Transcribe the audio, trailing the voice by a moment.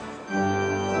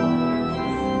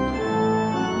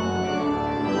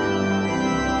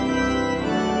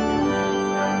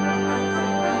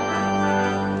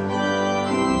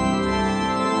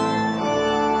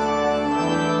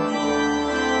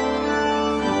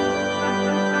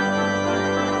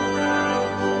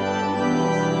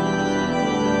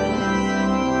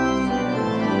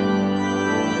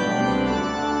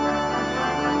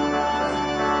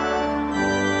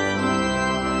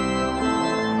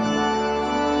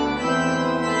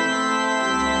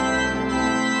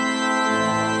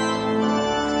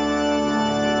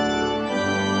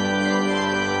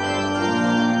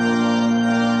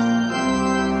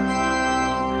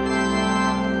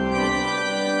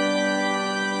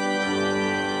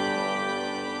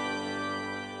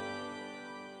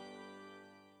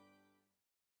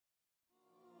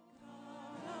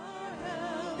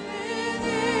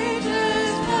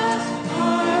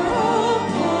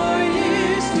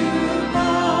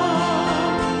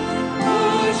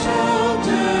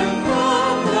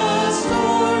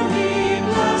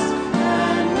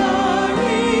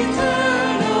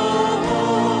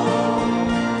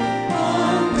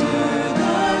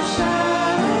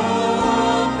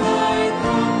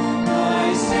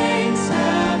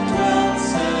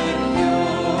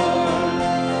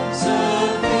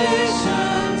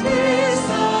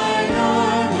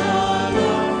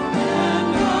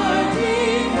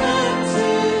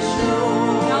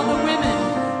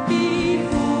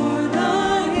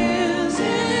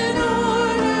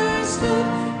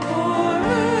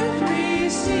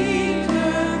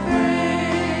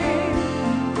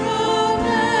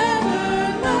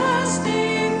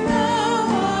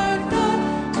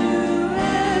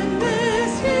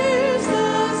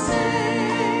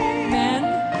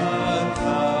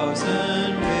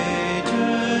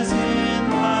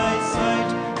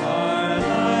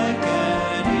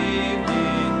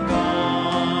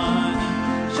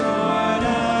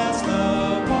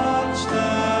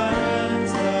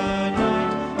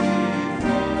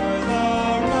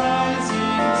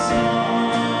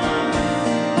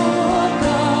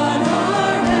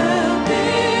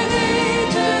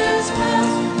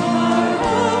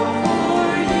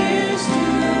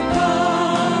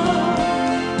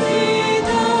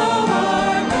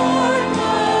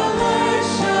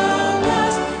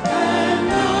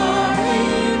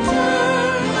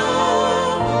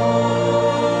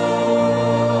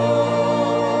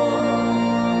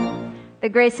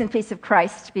grace and peace of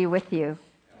Christ be with you.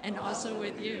 And also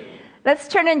with you. Let's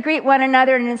turn and greet one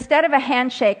another, and instead of a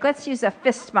handshake, let's use a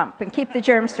fist bump and keep the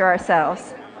germs to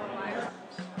ourselves.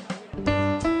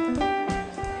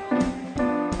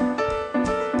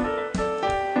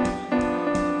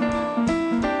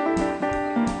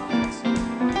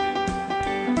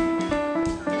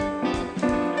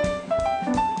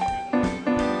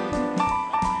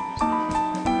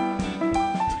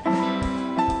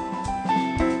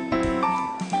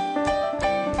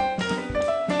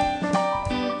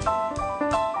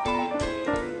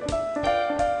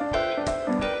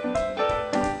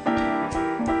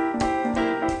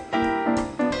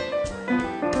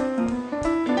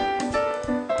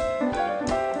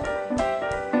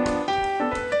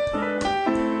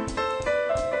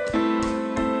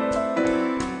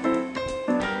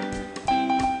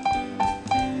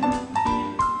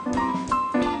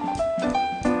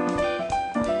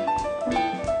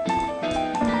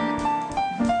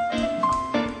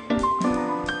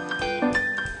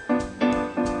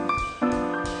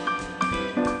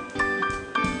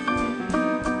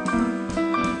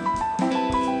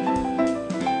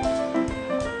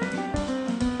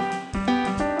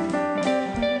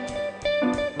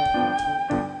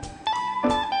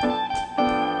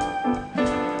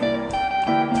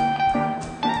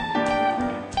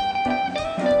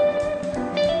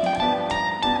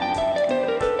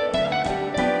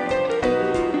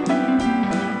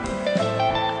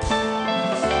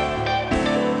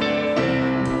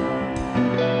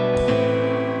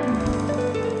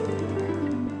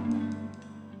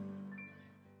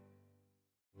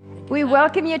 We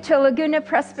welcome you to Laguna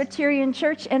Presbyterian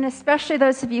Church, and especially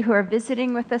those of you who are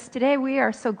visiting with us today. We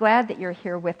are so glad that you're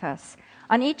here with us.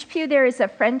 On each pew there is a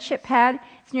friendship pad.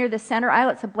 It's near the center aisle.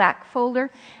 It's a black folder,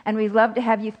 and we'd love to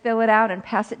have you fill it out and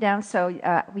pass it down so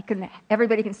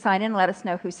everybody can sign in and let us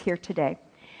know who's here today.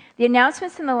 The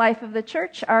announcements in the life of the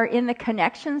church are in the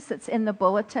connections that's in the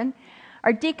bulletin.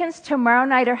 Our deacons tomorrow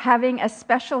night are having a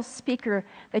special speaker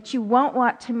that you won't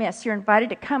want to miss. You're invited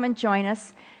to come and join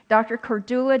us. Dr.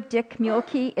 Cordula Dick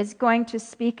Mulkey is going to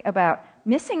speak about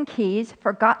missing keys,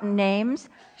 forgotten names.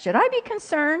 Should I be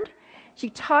concerned? She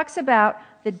talks about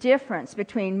the difference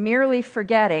between merely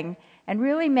forgetting and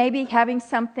really maybe having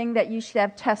something that you should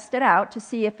have tested out to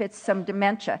see if it's some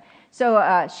dementia.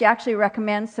 So she actually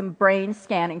recommends some brain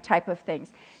scanning type of things.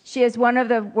 She is one of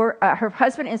her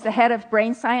husband is the head of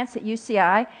brain science at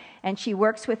UCI, and she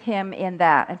works with him in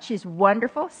that. And she's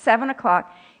wonderful. 7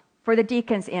 o'clock. For the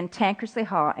deacons in Tankersley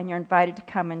Hall, and you're invited to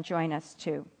come and join us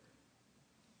too.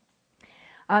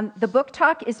 The book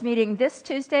talk is meeting this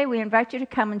Tuesday. We invite you to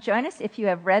come and join us if you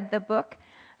have read the book,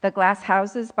 The Glass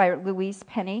Houses by Louise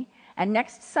Penny. And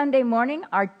next Sunday morning,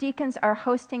 our deacons are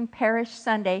hosting Parish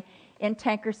Sunday in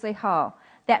Tankersley Hall.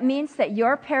 That means that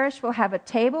your parish will have a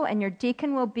table and your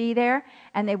deacon will be there,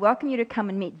 and they welcome you to come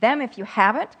and meet them if you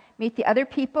haven't. Meet the other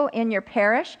people in your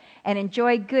parish and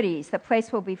enjoy goodies. The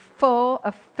place will be full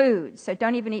of food, so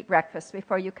don't even eat breakfast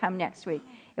before you come next week.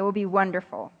 It will be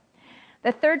wonderful.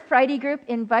 The Third Friday group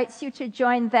invites you to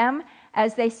join them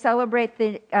as they celebrate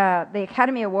the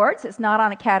Academy Awards. It's not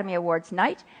on Academy Awards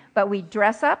night, but we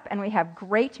dress up and we have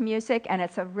great music, and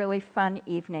it's a really fun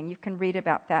evening. You can read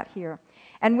about that here.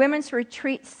 And Women's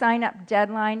Retreat sign-up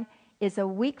deadline is a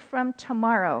week from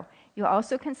tomorrow. You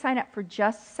also can sign up for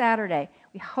just Saturday.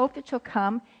 We hope that you'll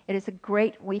come. It is a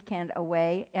great weekend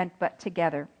away, but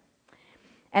together.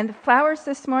 And the Flowers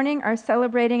this morning are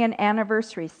celebrating an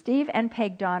anniversary, Steve and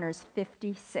Peg Donner's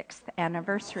 56th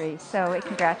anniversary. So we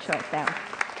congratulate them.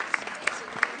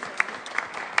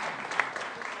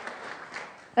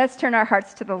 Let's turn our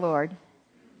hearts to the Lord.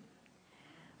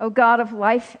 O God of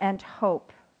life and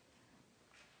hope,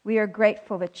 we are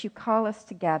grateful that you call us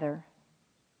together,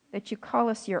 that you call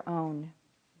us your own.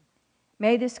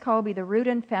 May this call be the root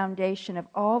and foundation of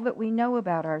all that we know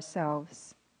about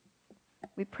ourselves.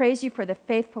 We praise you for the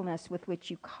faithfulness with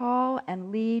which you call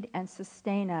and lead and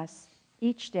sustain us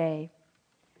each day.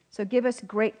 So give us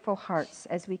grateful hearts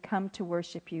as we come to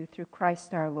worship you through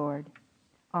Christ our Lord.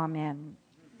 Amen.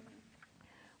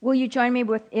 Will you join me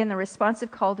in the responsive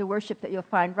call to worship that you'll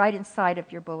find right inside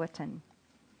of your bulletin?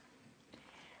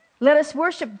 Let us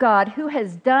worship God who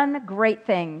has done great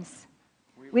things.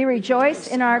 We rejoice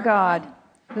in our God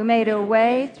who made a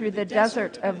way through the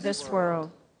desert of this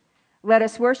world. Let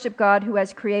us worship God who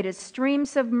has created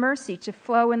streams of mercy to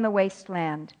flow in the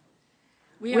wasteland.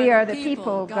 We are the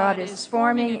people God is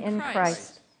forming in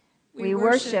Christ. We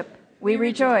worship, we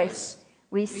rejoice,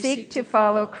 we seek to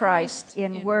follow Christ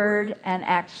in word and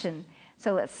action.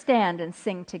 So let's stand and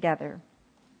sing together.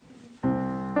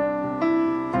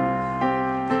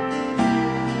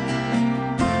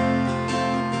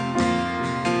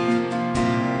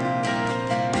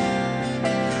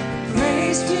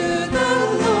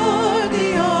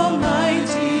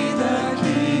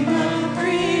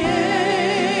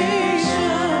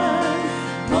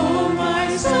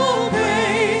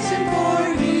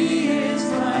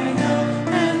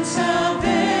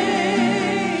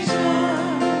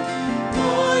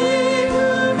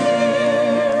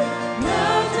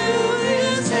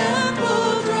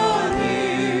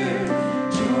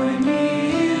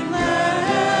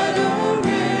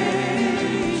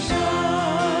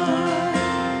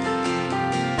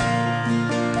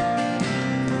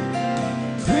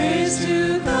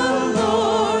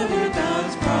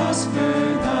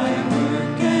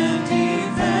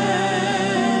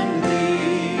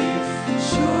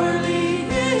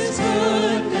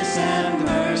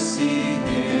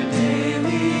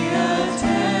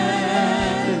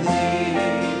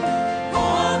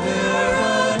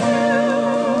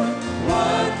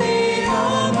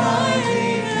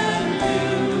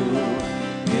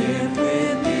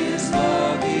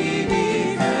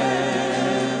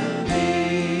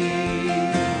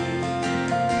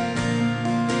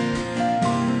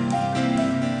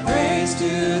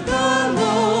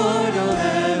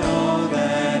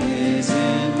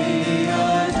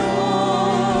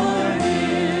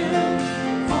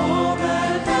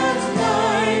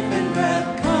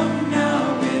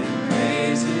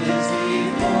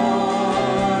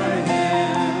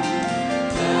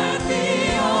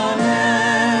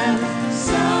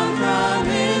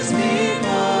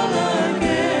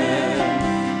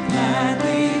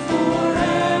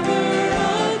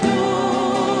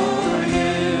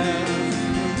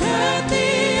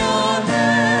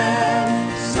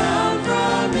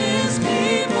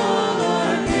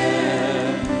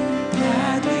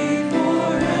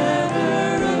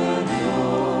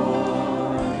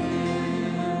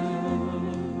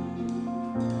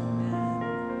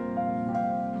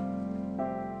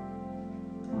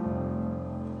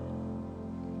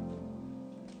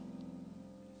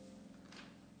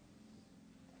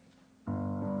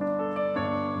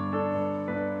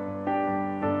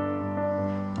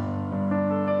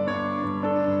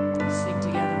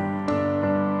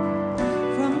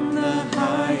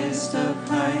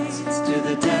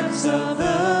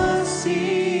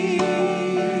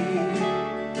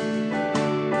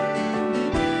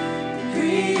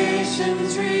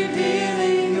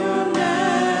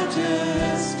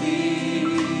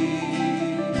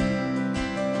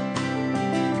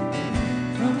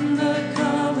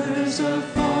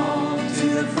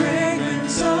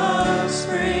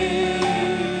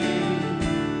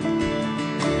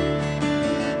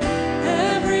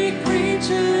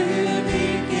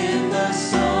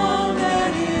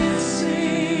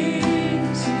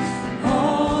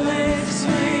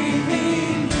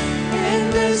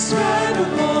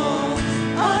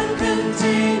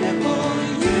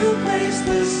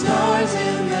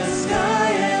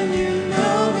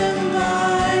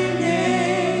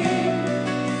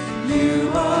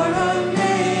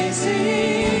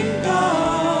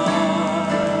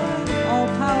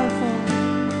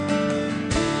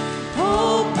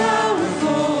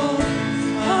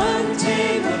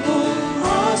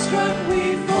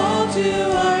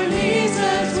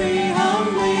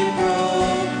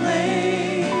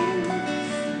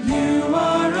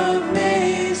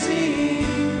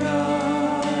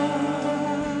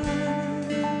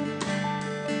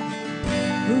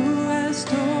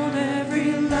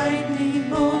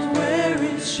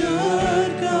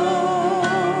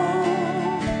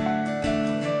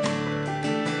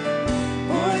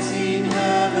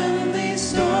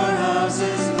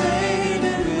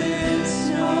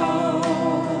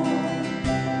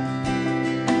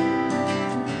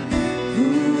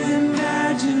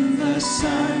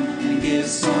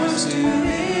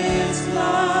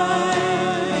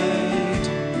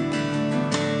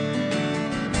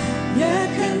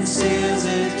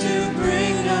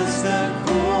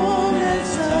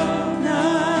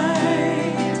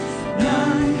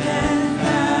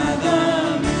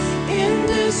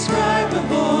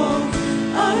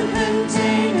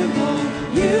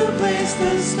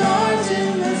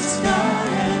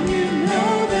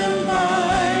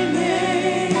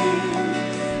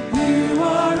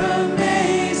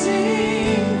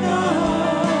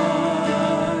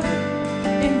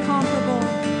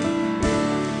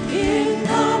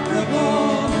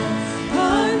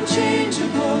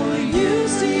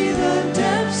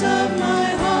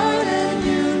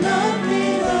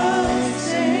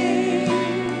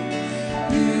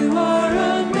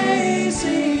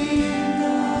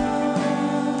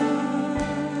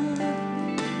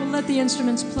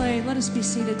 Instruments play. Let us be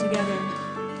seated together.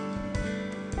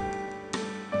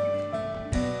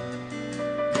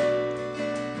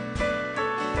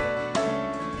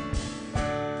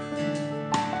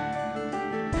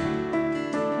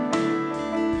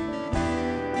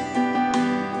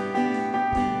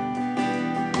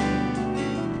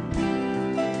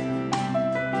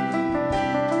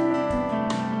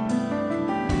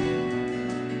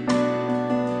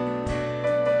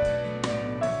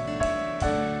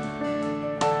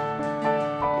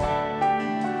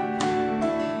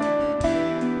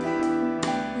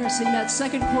 Sing that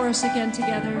second chorus again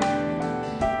together.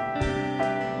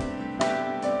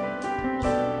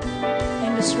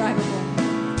 Indescribable.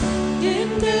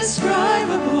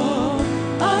 indescribable,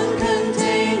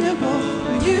 uncontainable.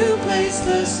 You place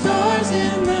the stars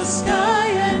in the sky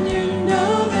and you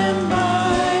know them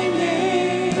by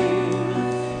name.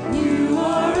 You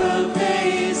are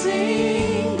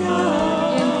amazing,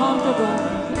 God.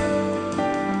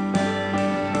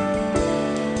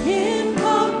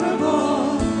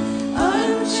 Incomparable,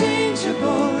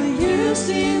 unchangeable. You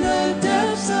see the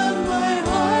depths of my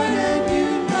heart and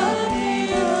you love me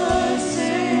the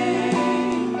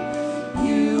same.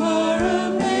 You are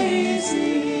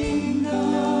amazing,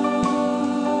 God.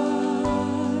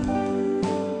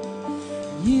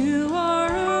 You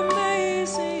are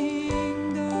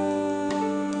amazing, God.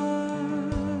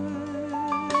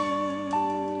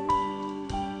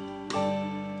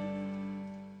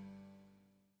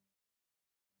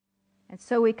 And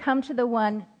so we come to the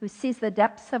one who sees the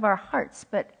depths of our hearts,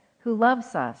 but who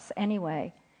loves us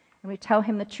anyway. And we tell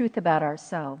him the truth about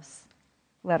ourselves.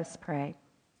 Let us pray.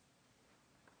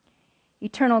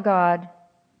 Eternal God,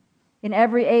 in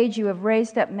every age you have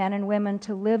raised up men and women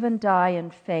to live and die in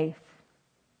faith.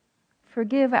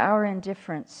 Forgive our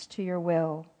indifference to your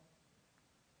will.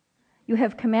 You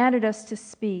have commanded us to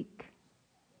speak.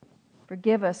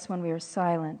 Forgive us when we are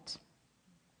silent.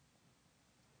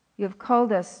 You have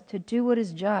called us to do what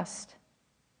is just.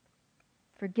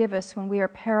 Forgive us when we are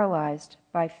paralyzed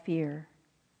by fear.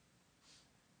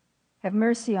 Have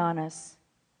mercy on us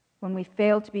when we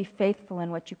fail to be faithful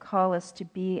in what you call us to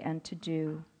be and to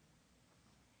do.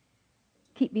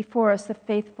 Keep before us the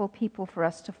faithful people for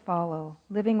us to follow,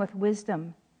 living with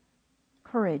wisdom,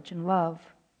 courage, and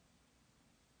love.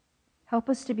 Help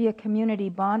us to be a community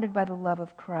bonded by the love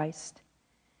of Christ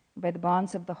and by the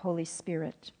bonds of the Holy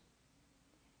Spirit.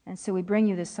 And so we bring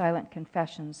you the silent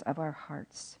confessions of our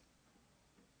hearts.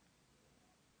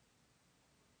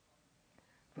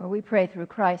 For we pray through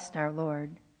Christ our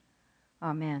Lord.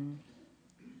 Amen.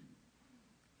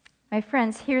 My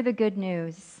friends, hear the good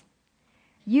news.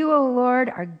 You, O Lord,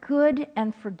 are good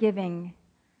and forgiving,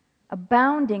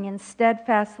 abounding in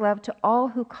steadfast love to all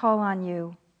who call on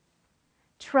you.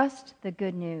 Trust the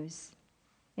good news.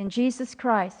 In Jesus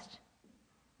Christ,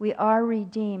 we are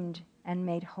redeemed and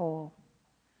made whole.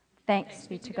 Thanks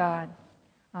be to God.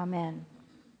 Amen.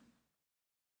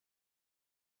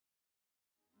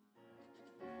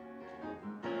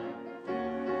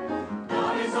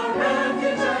 God is our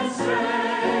refuge and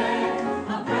strength,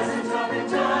 a present help in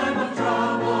time of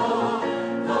trouble.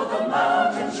 Though the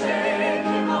mountains shake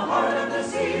in the heart of the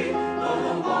sea,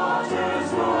 though the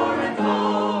waters roar and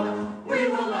foam, we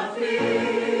will not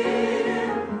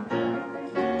fear.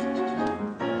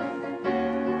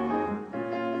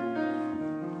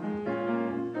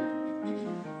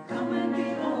 Come and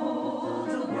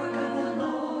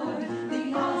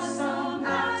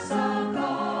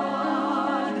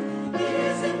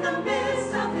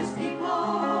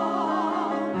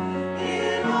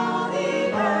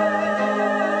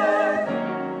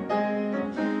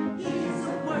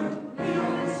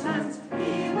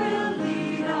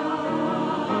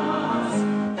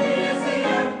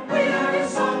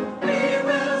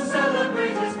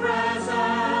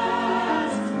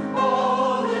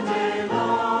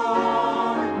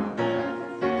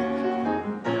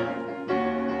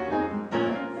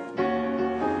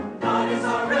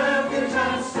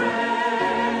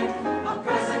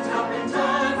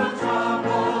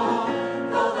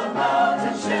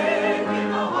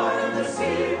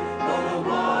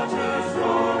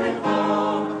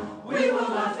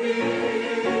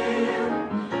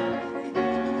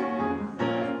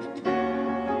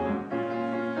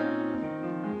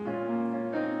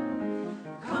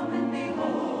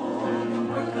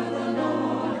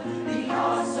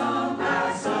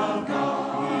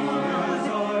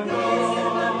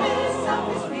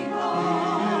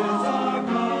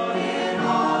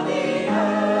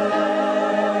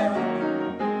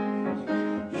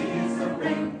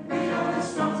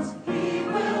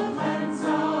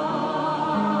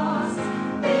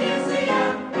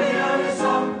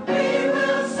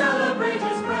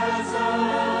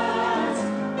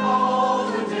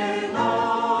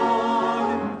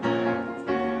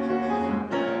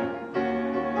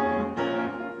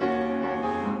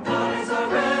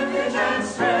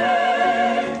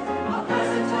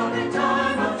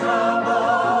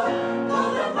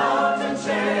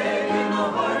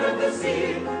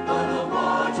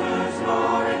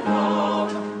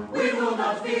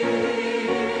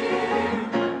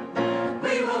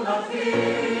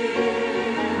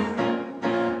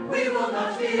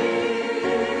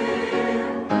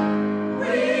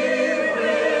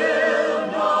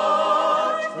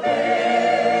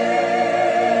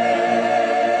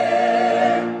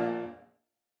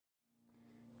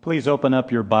Please open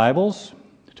up your Bibles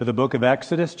to the book of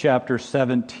Exodus, chapter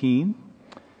 17.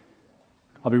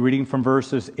 I'll be reading from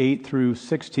verses 8 through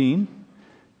 16.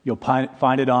 You'll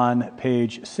find it on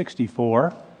page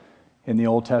 64 in the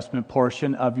Old Testament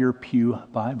portion of your Pew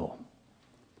Bible.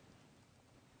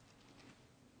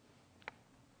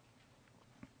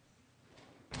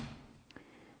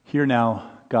 Hear now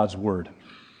God's word.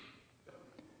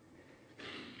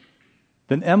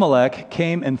 Then Amalek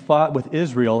came and fought with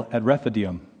Israel at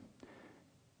Rephidim.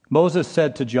 Moses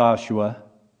said to Joshua,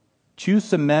 "Choose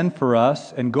some men for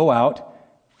us and go out,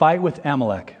 fight with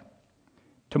Amalek.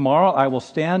 Tomorrow I will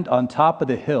stand on top of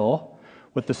the hill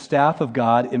with the staff of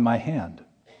God in my hand."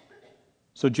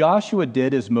 So Joshua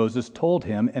did as Moses told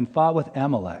him and fought with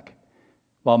Amalek,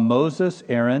 while Moses,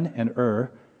 Aaron, and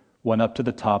went up to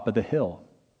the top of the hill.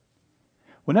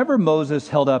 Whenever Moses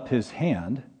held up his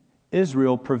hand,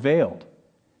 Israel prevailed.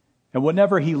 And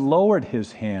whenever he lowered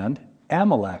his hand,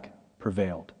 Amalek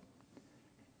prevailed.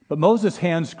 But Moses'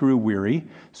 hands grew weary,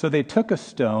 so they took a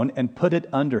stone and put it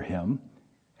under him,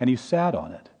 and he sat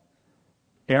on it.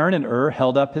 Aaron and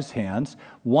held up his hands,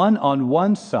 one on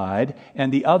one side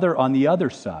and the other on the other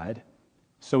side,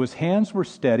 so his hands were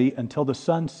steady until the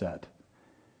sun set.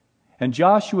 And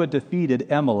Joshua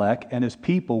defeated Amalek and his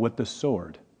people with the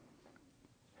sword.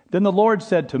 Then the Lord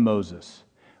said to Moses,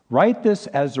 "Write this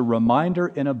as a reminder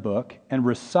in a book and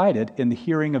recite it in the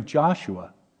hearing of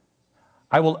Joshua.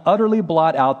 I will utterly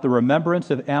blot out the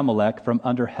remembrance of Amalek from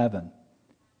under heaven."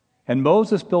 And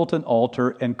Moses built an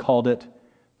altar and called it,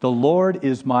 "The Lord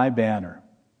is my banner."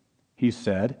 He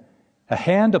said, "A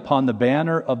hand upon the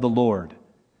banner of the Lord.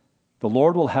 The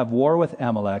Lord will have war with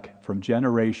Amalek from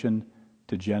generation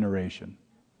to generation."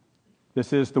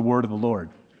 This is the word of the Lord.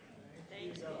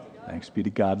 Thanks be to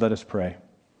God. Let us pray.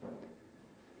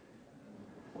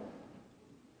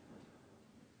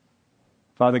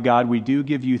 Father God, we do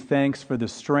give you thanks for the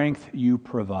strength you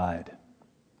provide.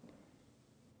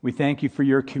 We thank you for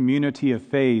your community of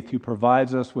faith who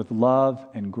provides us with love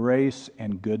and grace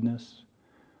and goodness,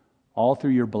 all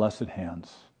through your blessed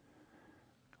hands,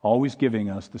 always giving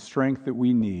us the strength that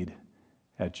we need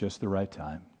at just the right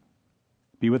time.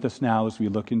 Be with us now as we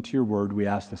look into your word. We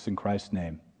ask this in Christ's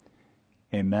name.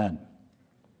 Amen.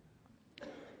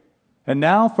 And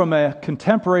now from a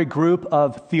contemporary group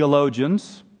of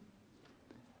theologians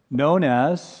known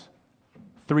as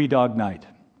Three Dog Night.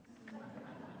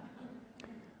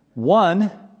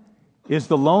 One is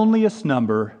the loneliest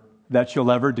number that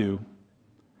you'll ever do.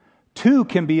 Two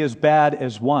can be as bad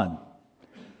as one.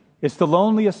 It's the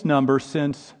loneliest number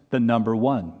since the number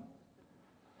one.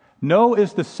 No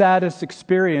is the saddest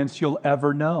experience you'll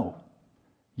ever know.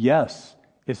 Yes,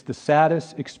 it's the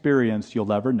saddest experience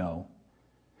you'll ever know.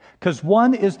 Because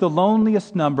one is the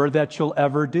loneliest number that you'll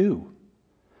ever do.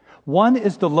 One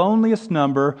is the loneliest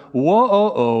number,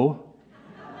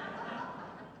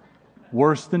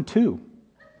 worse than two.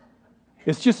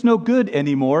 It's just no good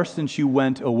anymore since you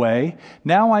went away.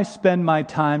 Now I spend my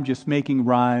time just making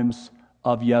rhymes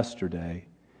of yesterday.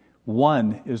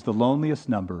 One is the loneliest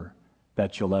number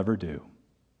that you'll ever do.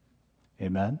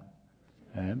 Amen?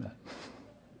 Amen.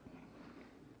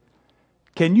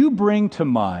 Can you bring to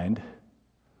mind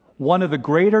one of the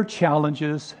greater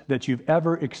challenges that you've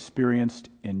ever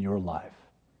experienced in your life?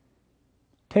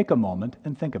 Take a moment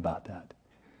and think about that.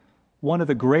 One of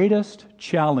the greatest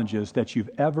challenges that you've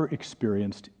ever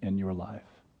experienced in your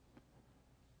life.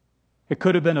 It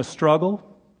could have been a struggle,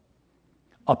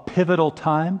 a pivotal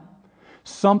time,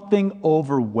 something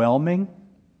overwhelming,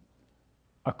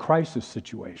 a crisis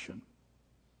situation.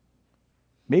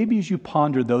 Maybe as you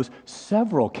ponder those,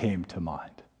 several came to mind.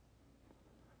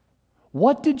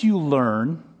 What did you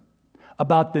learn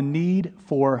about the need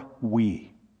for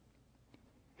we?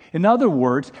 In other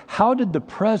words, how did the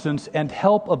presence and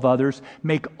help of others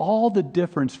make all the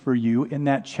difference for you in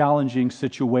that challenging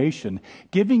situation,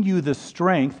 giving you the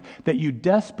strength that you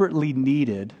desperately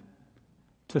needed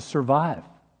to survive?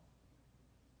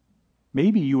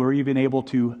 Maybe you were even able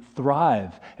to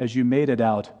thrive as you made it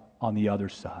out on the other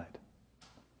side.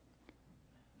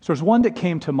 So there's one that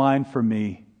came to mind for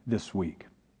me this week.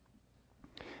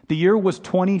 The year was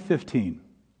 2015.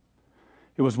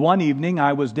 It was one evening.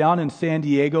 I was down in San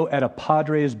Diego at a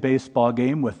Padres baseball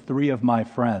game with three of my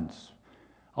friends,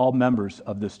 all members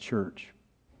of this church.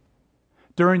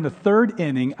 During the third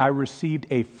inning, I received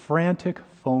a frantic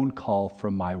phone call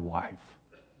from my wife.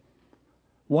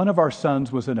 One of our sons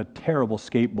was in a terrible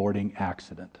skateboarding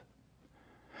accident.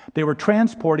 They were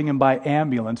transporting him by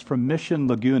ambulance from Mission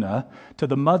Laguna to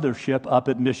the mothership up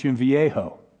at Mission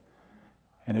Viejo.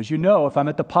 And as you know, if I'm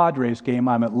at the Padres game,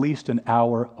 I'm at least an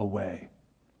hour away.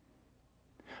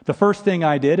 The first thing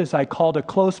I did is I called a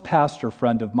close pastor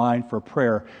friend of mine for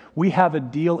prayer. We have a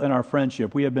deal in our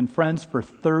friendship. We have been friends for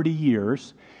 30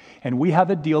 years, and we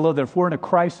have a deal that if we're in a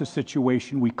crisis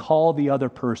situation, we call the other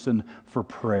person for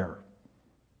prayer.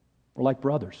 We're like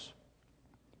brothers.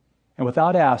 And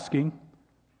without asking,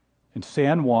 in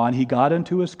San Juan, he got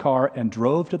into his car and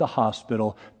drove to the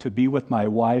hospital to be with my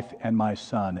wife and my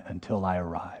son until I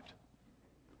arrived.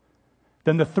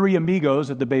 Then the three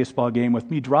amigos at the baseball game with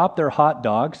me dropped their hot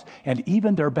dogs and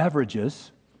even their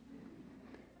beverages,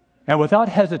 and without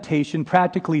hesitation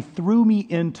practically threw me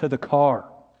into the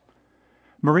car.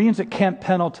 Marines at Camp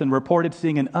Pendleton reported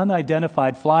seeing an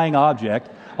unidentified flying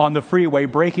object on the freeway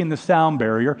breaking the sound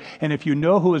barrier, and if you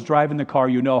know who was driving the car,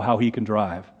 you know how he can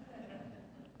drive.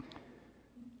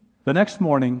 The next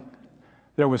morning,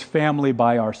 there was family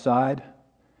by our side.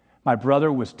 My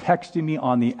brother was texting me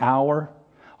on the hour.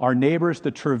 Our neighbors,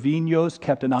 the Trevino's,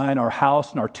 kept an eye on our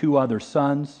house and our two other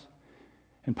sons.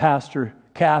 And Pastor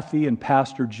Kathy and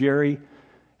Pastor Jerry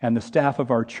and the staff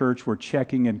of our church were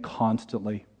checking in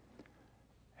constantly.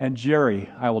 And Jerry,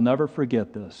 I will never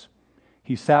forget this,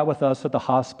 he sat with us at the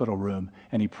hospital room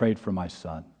and he prayed for my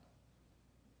son.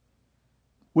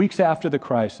 Weeks after the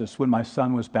crisis, when my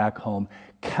son was back home,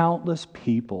 countless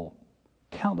people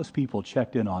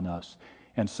checked in on us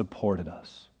and supported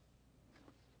us.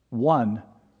 One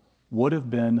would have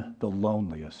been the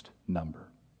loneliest number.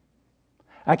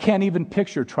 I can't even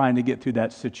picture trying to get through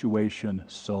that situation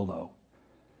solo.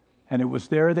 And it was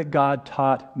there that God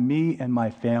taught me and my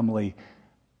family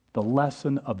the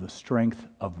lesson of the strength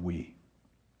of we.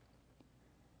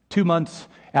 2 months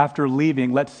after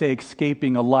leaving, let's say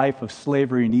escaping a life of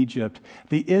slavery in Egypt,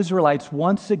 the Israelites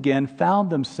once again found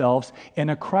themselves in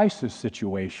a crisis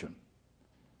situation.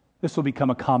 This will become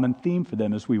a common theme for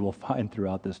them, as we will find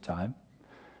throughout this time.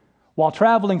 While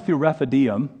traveling through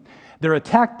Rephidim, they're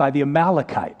attacked by the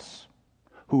Amalekites.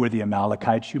 Who are the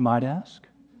Amalekites, you might ask?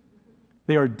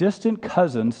 They are distant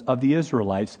cousins of the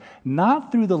Israelites,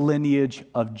 not through the lineage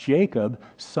of Jacob,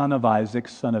 son of Isaac,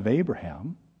 son of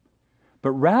Abraham,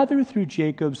 but rather through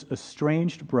Jacob's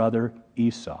estranged brother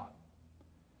Esau.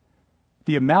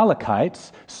 The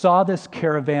Amalekites saw this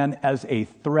caravan as a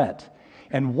threat.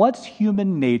 And what's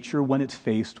human nature when it's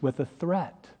faced with a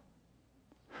threat?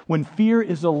 When fear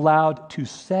is allowed to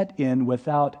set in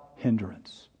without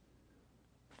hindrance,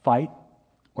 fight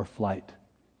or flight.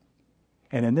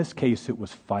 And in this case, it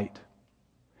was fight.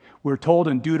 We're told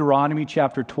in Deuteronomy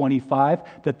chapter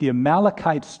 25 that the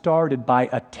Amalekites started by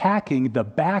attacking the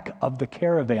back of the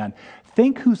caravan.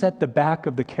 Think who's at the back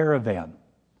of the caravan.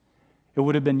 It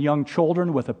would have been young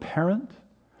children with a parent,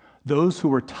 those who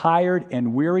were tired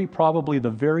and weary, probably the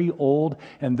very old,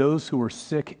 and those who were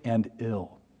sick and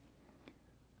ill.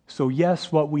 So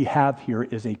yes, what we have here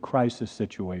is a crisis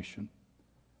situation.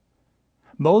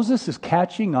 Moses is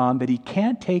catching on that he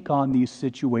can't take on these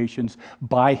situations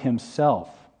by himself.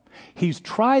 He's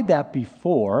tried that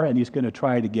before, and he's going to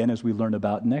try it again as we learn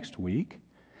about next week.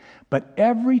 But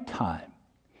every time,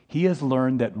 he has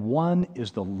learned that one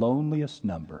is the loneliest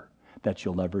number that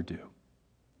you'll ever do.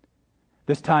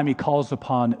 This time he calls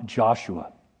upon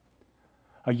Joshua,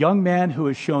 a young man who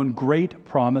has shown great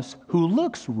promise, who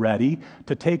looks ready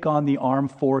to take on the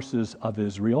armed forces of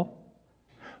Israel.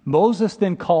 Moses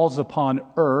then calls upon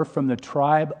from the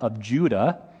tribe of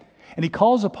Judah, and he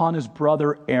calls upon his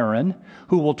brother Aaron,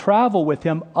 who will travel with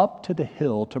him up to the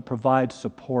hill to provide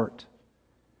support.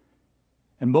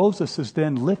 And Moses is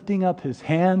then lifting up his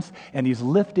hands, and he's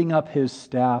lifting up his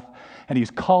staff, and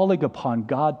he's calling upon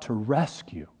God to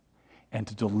rescue and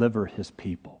to deliver his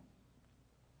people.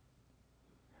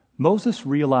 Moses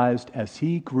realized as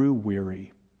he grew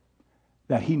weary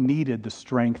that he needed the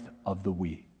strength of the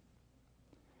we.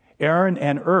 Aaron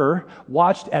and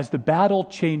watched as the battle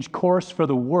changed course for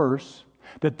the worse,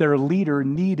 that their leader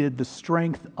needed the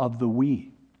strength of the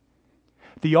we.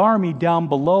 The army down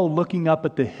below, looking up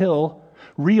at the hill,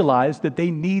 realized that they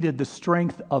needed the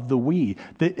strength of the we.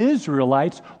 The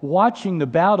Israelites, watching the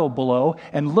battle below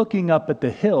and looking up at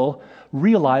the hill,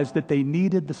 realized that they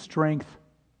needed the strength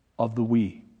of the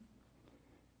we.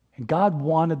 And God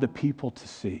wanted the people to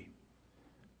see,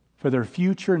 for their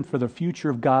future and for the future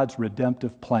of God's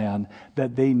redemptive plan,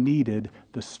 that they needed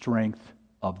the strength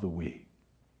of the we.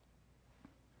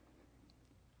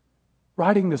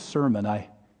 Writing this sermon, I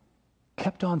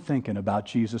kept on thinking about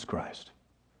Jesus Christ,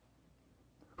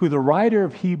 who the writer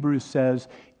of Hebrews says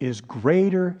is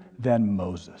greater than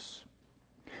Moses,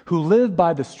 who lived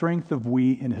by the strength of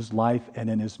we in his life and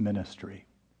in his ministry.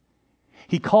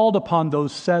 He called upon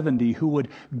those 70 who would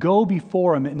go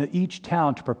before him in each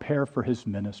town to prepare for his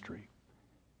ministry.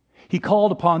 He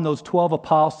called upon those 12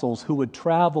 apostles who would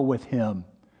travel with him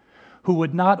who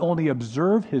would not only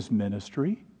observe his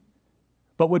ministry,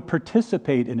 but would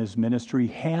participate in his ministry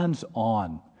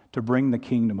hands-on to bring the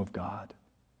kingdom of God.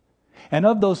 And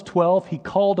of those 12, he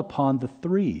called upon the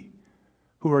 3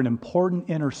 who are an important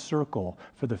inner circle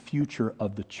for the future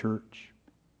of the church.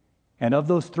 And of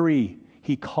those 3,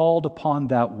 he called upon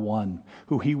that one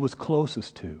who he was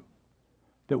closest to,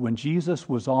 that when Jesus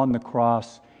was on the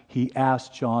cross, he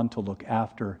asked John to look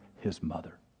after his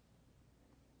mother.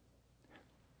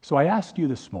 So I ask you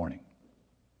this morning,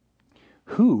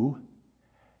 who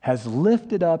has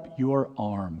lifted up your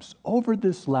arms over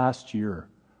this last year,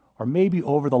 or maybe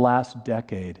over the last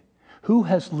decade? Who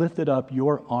has lifted up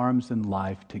your arms in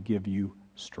life to give you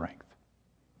strength?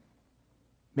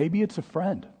 Maybe it's a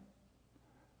friend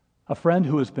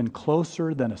who has been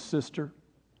closer than a sister,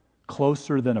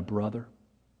 closer than a brother.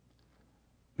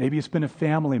 Maybe it's been a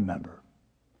family member,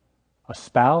 a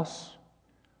spouse,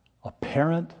 a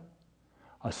parent,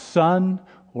 a son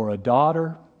or a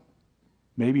daughter.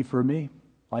 Maybe for me,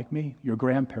 like me, your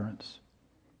grandparents.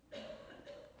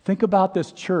 Think about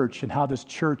this church and how this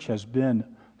church has been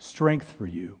strength for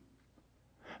you.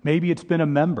 Maybe it's been a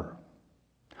member,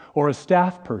 or a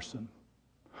staff person,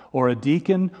 or a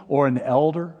deacon, or an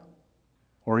elder,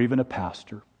 or even a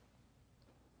pastor.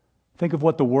 Think of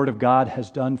what the Word of God has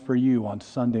done for you on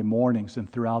Sunday mornings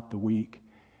and throughout the week,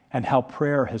 and how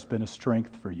prayer has been a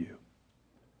strength for you.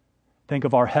 Think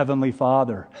of our Heavenly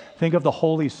Father. Think of the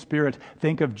Holy Spirit.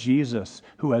 Think of Jesus,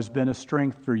 who has been a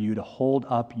strength for you to hold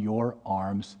up your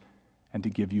arms and to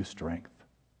give you strength.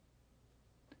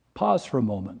 Pause for a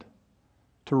moment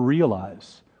to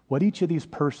realize what each of these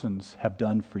persons have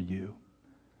done for you.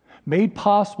 Made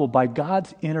possible by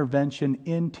God's intervention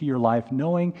into your life,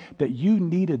 knowing that you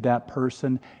needed that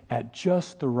person at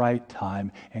just the right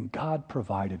time, and God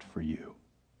provided for you.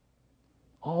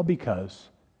 All because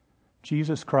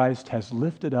Jesus Christ has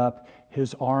lifted up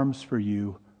his arms for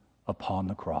you upon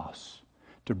the cross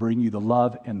to bring you the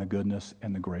love and the goodness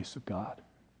and the grace of God.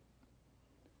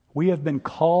 We have been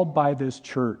called by this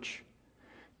church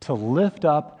to lift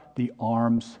up the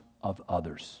arms of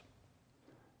others.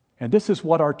 And this is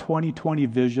what our 2020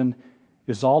 vision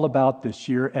is all about this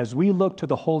year, as we look to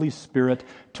the Holy Spirit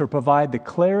to provide the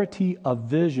clarity of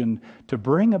vision to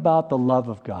bring about the love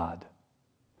of God.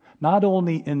 Not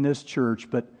only in this church,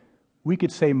 but we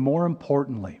could say more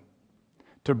importantly,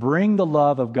 to bring the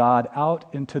love of God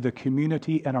out into the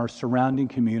community and our surrounding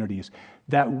communities,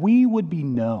 that we would be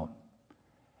known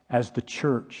as the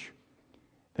church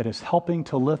that is helping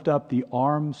to lift up the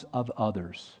arms of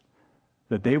others,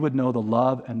 that they would know the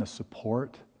love and the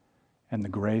support and the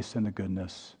grace and the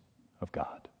goodness of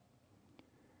God.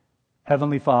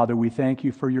 Heavenly Father, we thank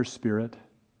you for your Spirit.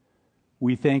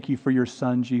 We thank you for your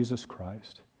Son, Jesus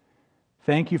Christ.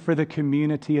 Thank you for the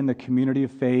community and the community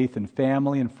of faith and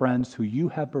family and friends who you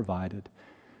have provided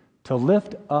to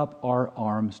lift up our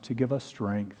arms, to give us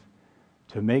strength,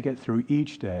 to make it through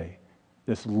each day,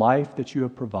 this life that you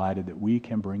have provided, that we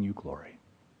can bring you glory.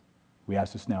 We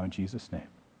ask this now in Jesus' name.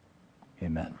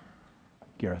 Amen.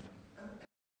 Gareth.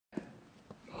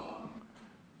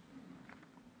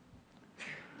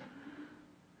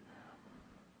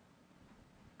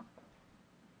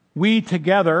 We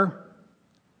together,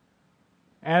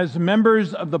 as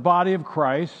members of the body of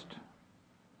Christ,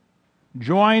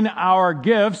 join our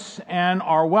gifts and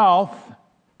our wealth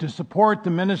to support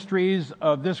the ministries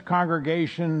of this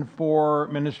congregation for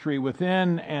ministry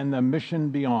within and the mission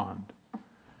beyond.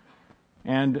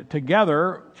 And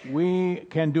together, we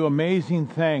can do amazing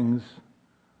things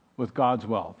with God's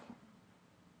wealth.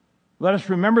 Let us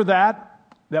remember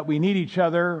that we need each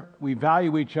other, we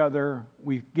value each other,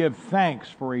 we give thanks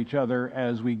for each other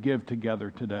as we give together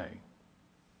today.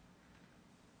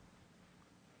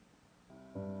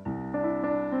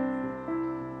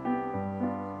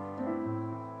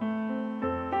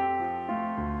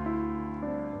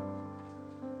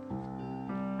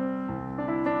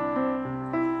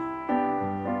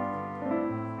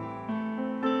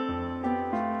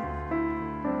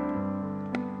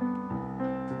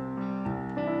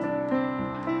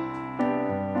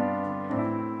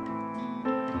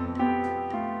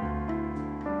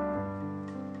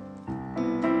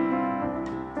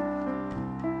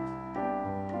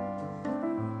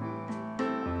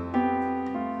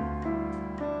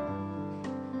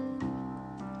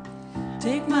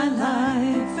 Take my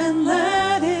life and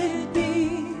let it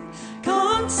be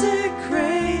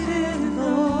consecrated,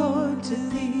 Lord, to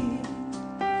Thee.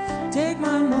 Take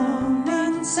my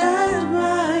moments and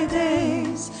my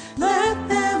days, let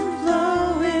them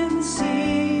flow in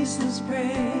ceaseless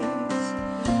praise.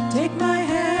 Take my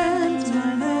hands,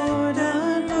 my Lord,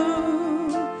 and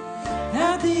move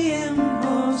at the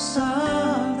impulse of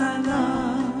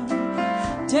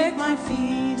Take my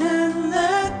feet and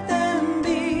let them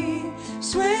be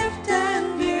swift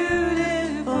and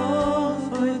beautiful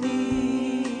for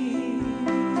thee.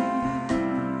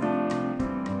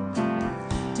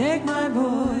 Take my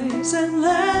voice and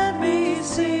let me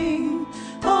sing,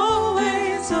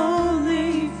 always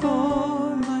only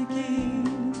for my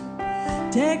King.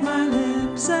 Take my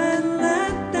lips and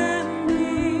let them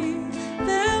be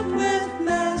filled with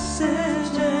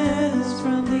messages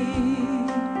from thee.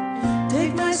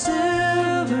 Take my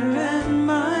silver and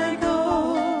my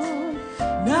gold,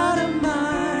 not a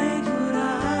mite would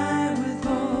I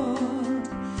withhold.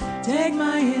 Take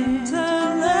my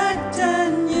intellect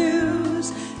and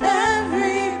use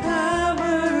every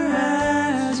power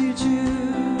as you choose.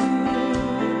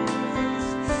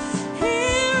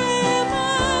 Here am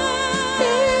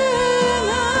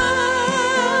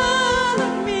all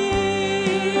of me.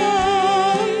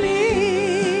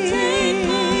 Take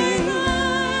my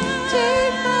life,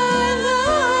 take my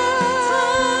life,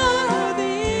 for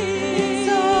thee, it's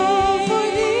all for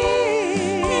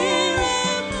thee.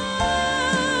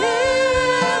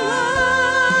 Here am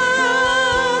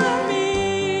all of me,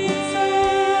 it's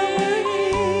all for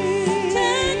thee.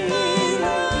 Take my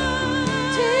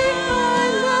life, take my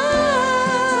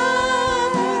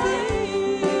life, for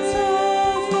thee, it's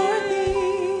all for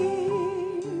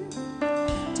thee.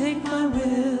 Take my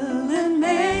will and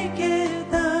make it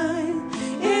thine,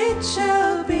 it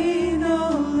shall be no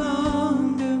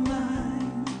longer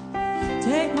mine.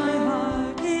 Take my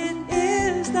heart, it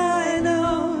is thine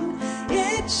own,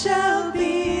 it shall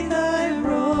be thy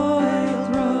royal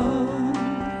throne.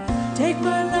 Take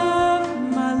my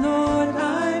love, my Lord,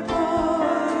 I pour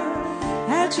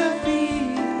at your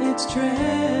feet its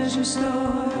treasure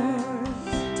store.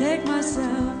 Take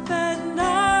myself and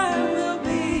I will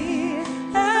be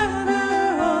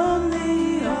ever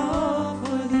only all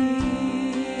for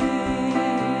thee.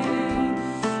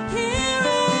 Here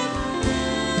am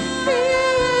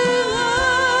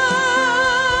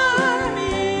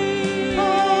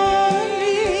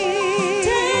me.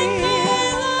 Take my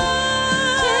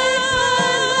life,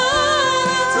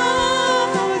 it's all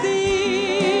for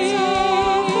thee, it's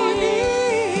all for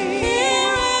thee.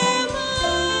 Here am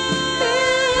all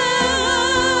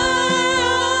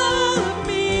of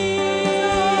me.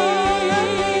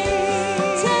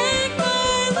 Take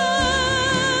my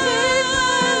life, it's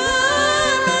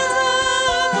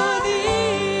all for thee.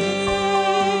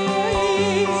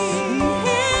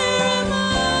 Here am all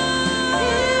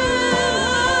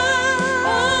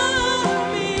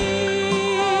of me.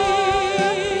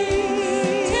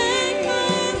 Take my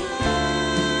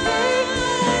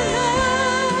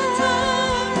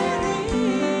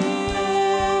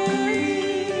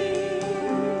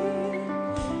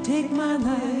Take my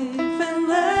life and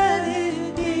let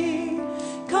it be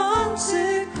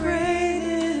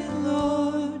consecrated,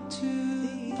 Lord, to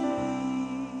thee.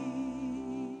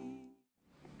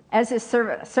 As this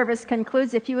service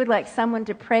concludes, if you would like someone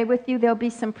to pray with you, there'll be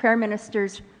some prayer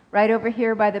ministers right over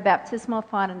here by the baptismal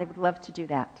font, and they would love to do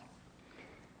that.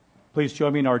 Please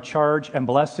join me in our charge and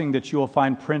blessing that you will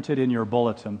find printed in your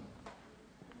bulletin.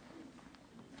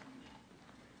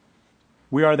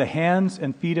 We are the hands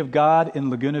and feet of God in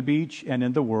Laguna Beach and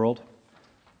in the world,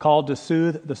 called to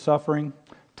soothe the suffering,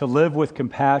 to live with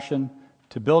compassion,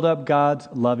 to build up God's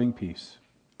loving peace.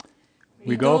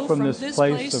 We go from this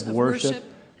place of worship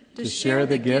to share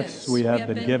the gifts we have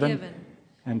been given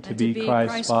and to be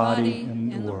Christ's body in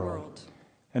the world.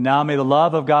 And now may the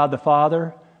love of God the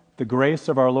Father, the grace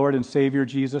of our Lord and Savior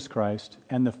Jesus Christ,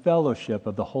 and the fellowship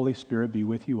of the Holy Spirit be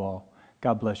with you all.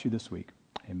 God bless you this week.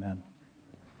 Amen.